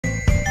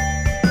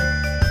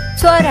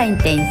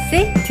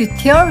초아라인댄스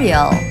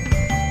튜토리얼.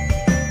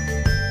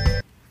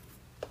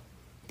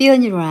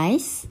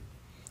 비욘유어아이스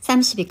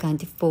 32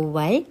 카운트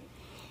 4월,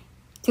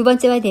 두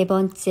번째와 네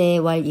번째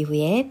월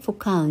이후에 4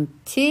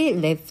 카운트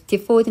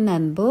레프트 포워드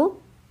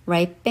만보,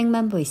 라이트 백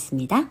만보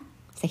있습니다.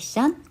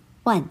 섹션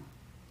 1.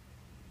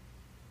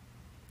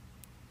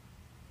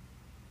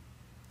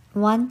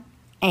 1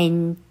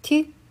 and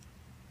 2,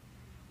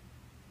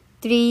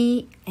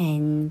 3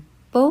 and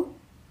 4,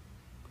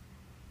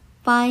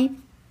 5,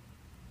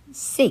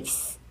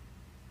 6,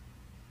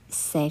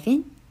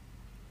 7,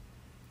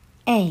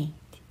 8.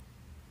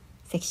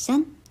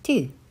 Section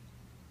 2.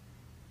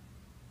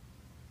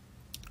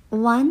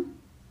 1,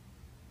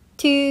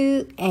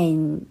 2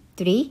 and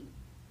 3,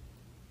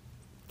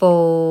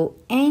 4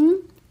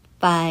 and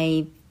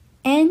 5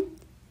 and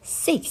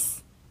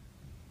 6,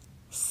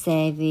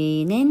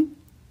 7 and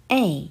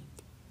 8.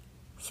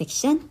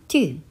 Section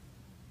 2.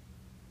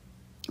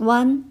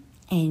 1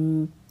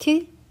 and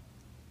 2,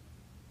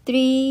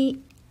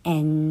 3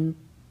 and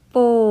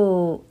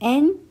 4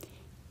 and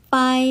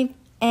 5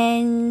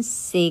 and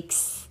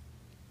 6,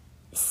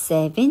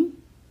 7,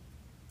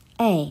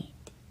 8.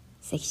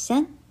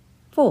 Section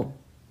 4.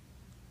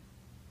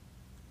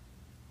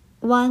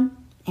 1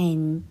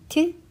 and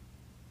 2,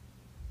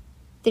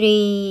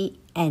 3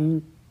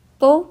 and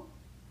 4,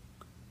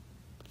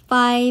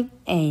 5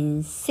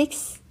 and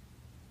 6,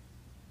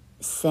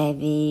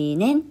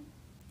 7 and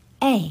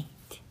 8.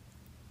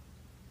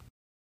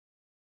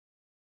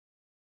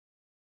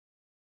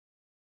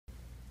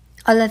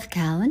 All of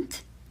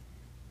count.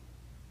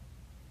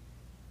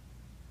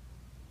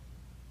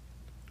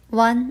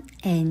 1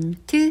 and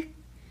 2,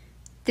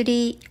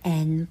 3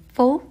 and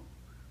 4,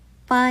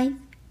 5,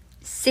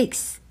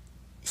 6,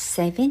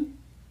 7,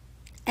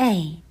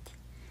 8.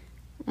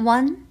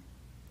 1,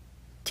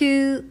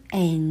 2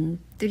 and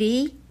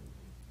 3,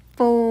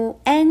 4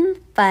 and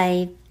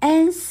 5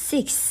 and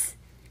 6,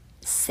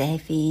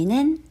 7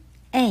 and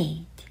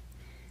 8.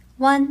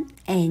 1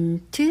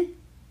 and 2,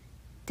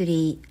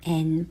 3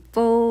 and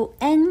 4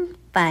 and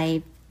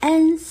 5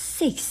 and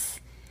 6,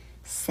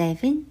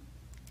 7,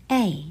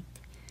 8.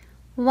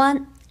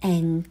 1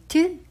 and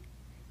 2,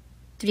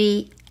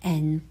 3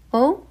 and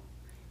 4,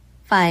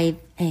 5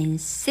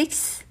 and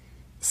 6,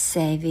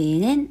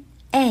 7 and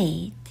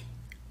 8.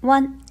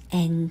 1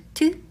 and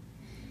 2,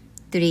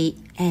 3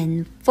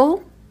 and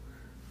 4,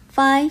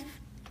 5,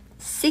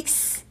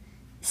 6,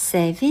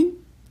 7,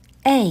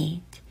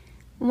 8.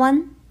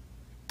 1,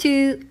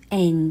 2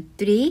 and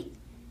 3,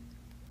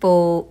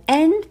 4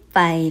 and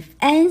 5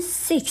 and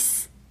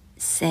 6,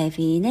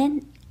 7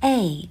 and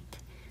 8.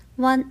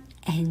 1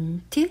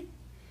 and 2,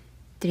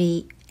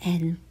 3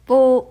 and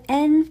 4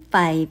 and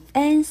 5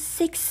 and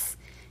 6,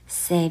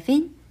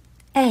 7,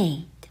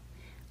 8.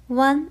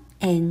 1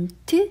 and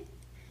 2,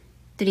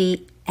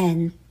 3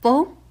 and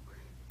 4,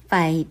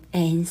 5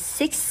 and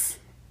 6,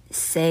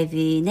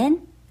 7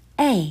 and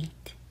 8.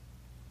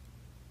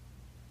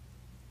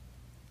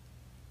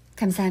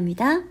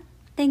 감사합니다.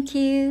 Thank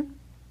you.